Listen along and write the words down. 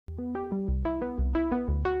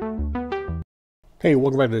Hey,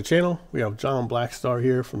 welcome back to the channel. We have John Blackstar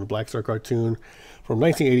here from the Blackstar cartoon from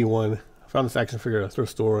 1981. I found this action figure at a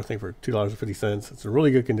thrift store, I think for $2.50. It's in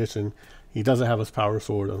really good condition. He doesn't have his power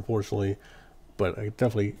sword, unfortunately, but I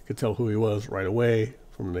definitely could tell who he was right away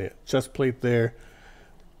from the chest plate there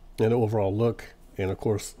and the overall look. And of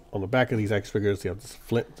course, on the back of these action figures, you have this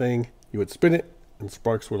flint thing. You would spin it and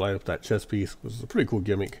sparks would light up that chest piece, which is a pretty cool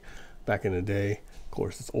gimmick back in the day. Of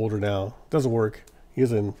course, it's older now, doesn't work. He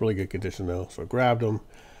is in really good condition though, so I grabbed him.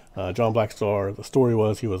 John Blackstar, the story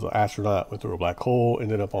was he was an astronaut, went through a black hole,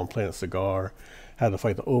 ended up on planet Cigar, had to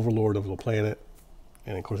fight the overlord of the planet,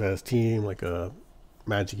 and of course had his team, like a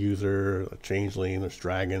magic user, a changeling, there's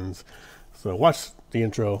dragons. So watch the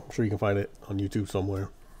intro, I'm sure you can find it on YouTube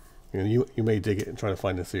somewhere. And you may dig it and try to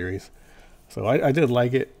find the series. So I did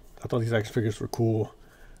like it. I thought these action figures were cool.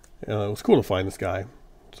 It was cool to find this guy.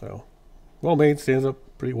 So well made, stands up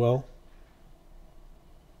pretty well.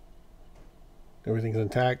 Everything's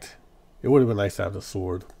intact. It would have been nice to have the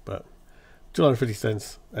sword, but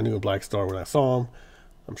 $2.50. I knew a Blackstar when I saw him.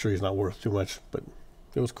 I'm sure he's not worth too much, but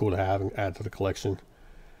it was cool to have and add to the collection.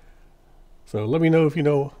 So let me know if you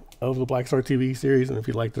know of the Blackstar TV series and if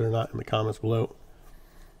you liked it or not in the comments below.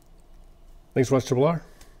 Thanks for watching Triple R.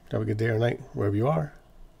 Have a good day or night wherever you are.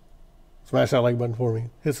 Smash that like button for me.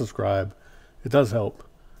 Hit subscribe. It does help.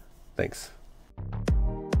 Thanks.